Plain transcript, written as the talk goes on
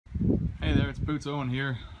Boots Owen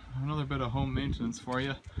here. Another bit of home maintenance for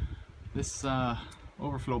you. This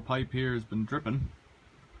overflow pipe here has been dripping.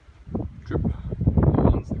 Drip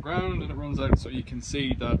on the ground and it runs out, so you can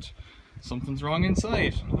see that something's wrong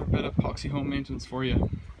inside. Another bit of epoxy home maintenance for you.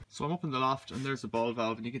 So I'm up in the loft and there's the ball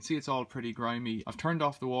valve and you can see it's all pretty grimy. I've turned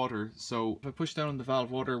off the water, so if I push down on the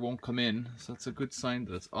valve, water won't come in, so that's a good sign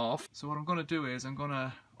that it's off. So what I'm going to do is I'm going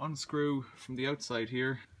to unscrew from the outside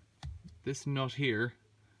here this nut here,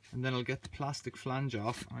 and then I'll get the plastic flange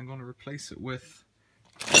off and I'm going to replace it with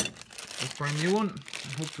this brand new one,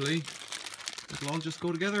 and hopefully it'll all just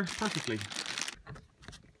go together perfectly.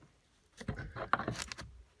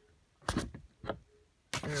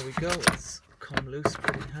 There we go, it's come loose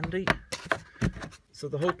pretty handy. So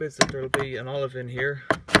the hope is that there'll be an olive in here.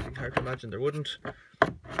 It'd be hard to imagine there wouldn't,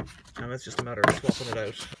 and it's just a matter of swapping it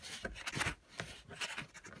out.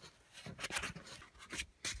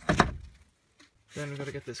 Then we've got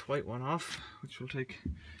to get this white one off, which will take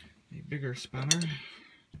a bigger spanner.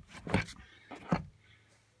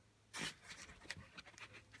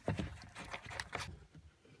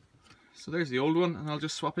 So there's the old one, and I'll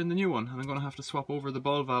just swap in the new one, and I'm going to have to swap over the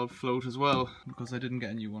ball valve float as well because I didn't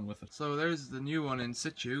get a new one with it. So there's the new one in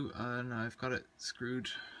situ, and I've got it screwed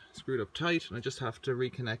up tight, and I just have to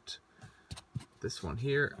reconnect this one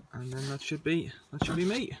here, and then that should be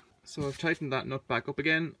me. So I've tightened that nut back up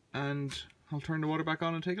again, and I'll turn the water back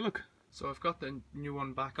on and take a look. So I've got the new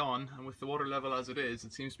one back on, and with the water level as it is,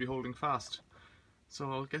 it seems to be holding fast.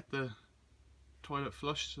 So I'll get the toilet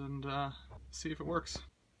flushed and see if it works.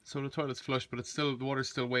 So the toilet's flushed, but the water's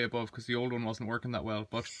still way above because the old one wasn't working that well.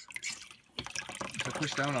 But if I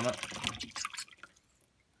push down on it,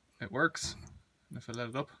 it works. And if I let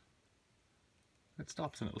it up, it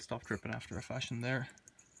stops, and it'll stop dripping after a fashion there.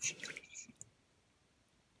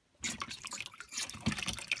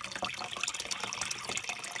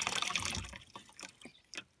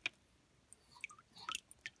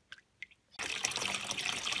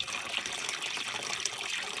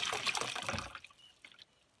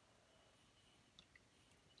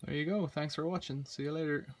 There you go, thanks for watching, see you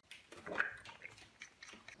later.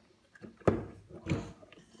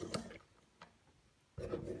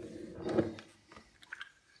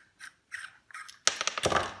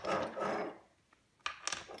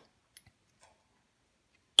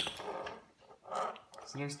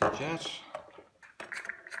 So there's the jet.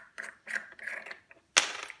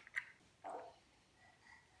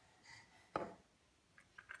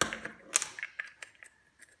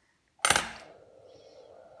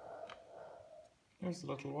 There's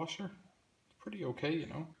the little washer. It's pretty okay, you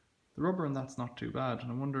know. The rubber in that's not too bad,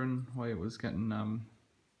 and I'm wondering why it was getting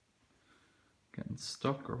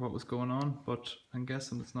stuck or what was going on, but I'm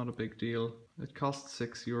guessing it's not a big deal. It costs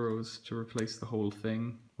 €6 to replace the whole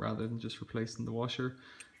thing rather than just replacing the washer,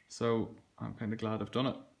 so I'm kind of glad I've done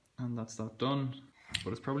it, and that's that done.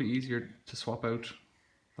 But it's probably easier to swap out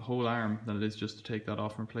the whole arm than it is just to take that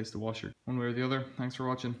off and replace the washer. One way or the other, thanks for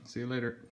watching, see you later.